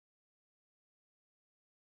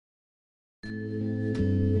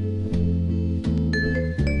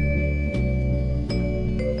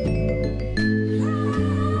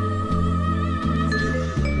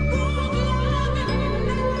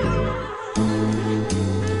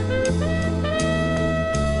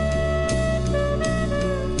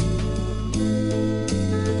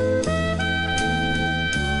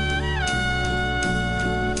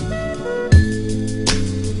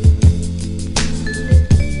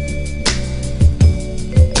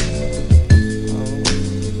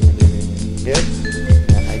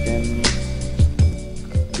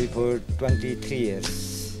For 23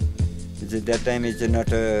 years. That time it's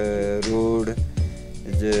not a road,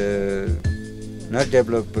 it's not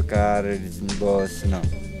developed car, it's bus, no.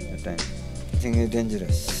 That time. I think it's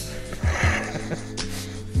dangerous.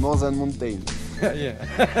 More than mountain. Yeah.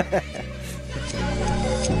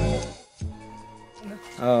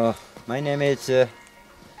 My name is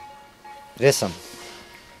Resham.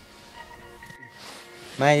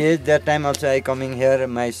 My age that time also I coming here,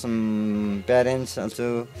 my some parents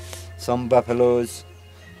also, some buffaloes,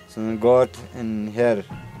 some goat and here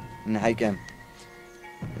in high camp,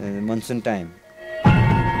 monsoon time.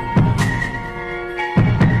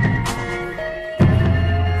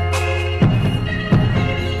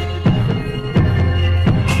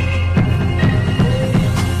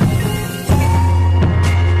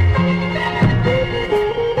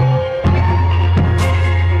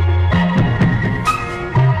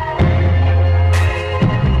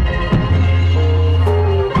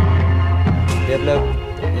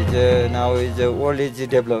 Now is old age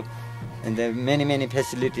developed and there are many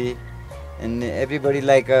facility and everybody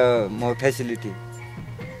like more facility.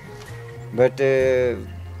 But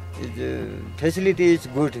facility is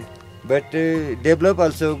good, but develop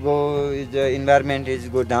also go the environment is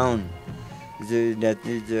go down. That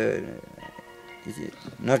is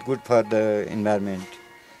not good for the environment.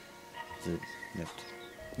 That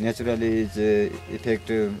naturally is affect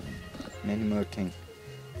many more things.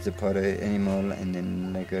 For an animal and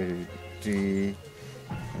then like a tree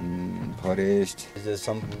and forest.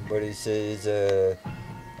 Somebody says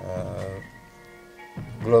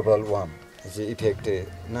global warming is effect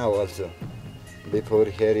now also. Before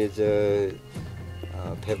here is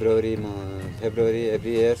February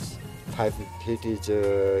every year 5 feet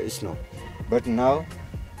is snow, but now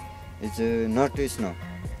it's not snow.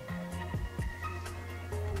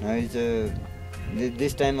 Now it's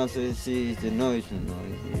this time also you see it's no, it's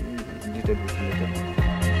little bit.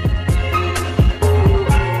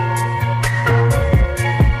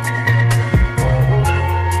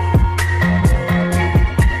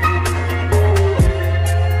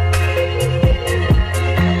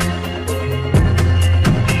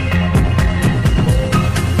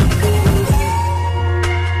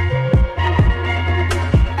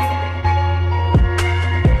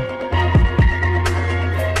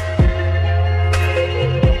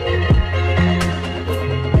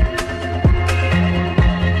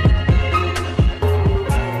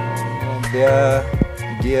 Bear,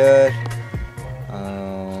 deer,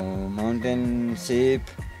 mountain sheep,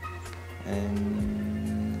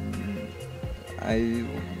 and I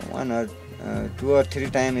 2 or 3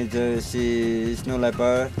 times see snow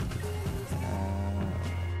leopard.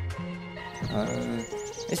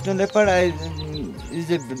 Snow leopard is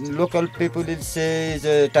a local people will say is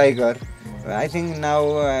a tiger. I think now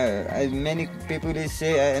many people will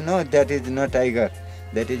say no, that is not tiger,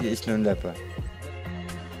 that is snow leopard.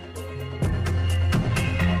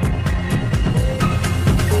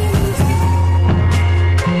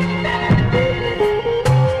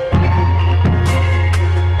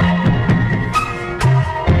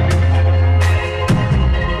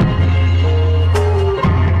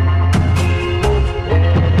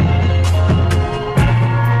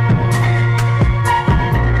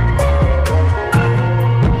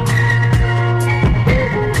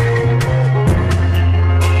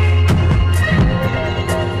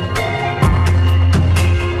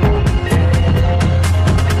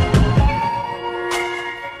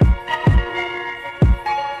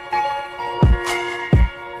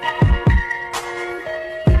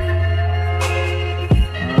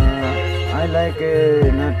 I like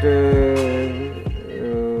not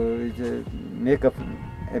make up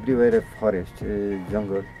everywhere a forest,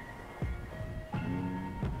 jungle,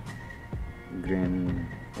 green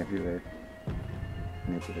everywhere,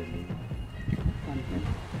 naturally,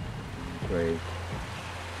 quiet.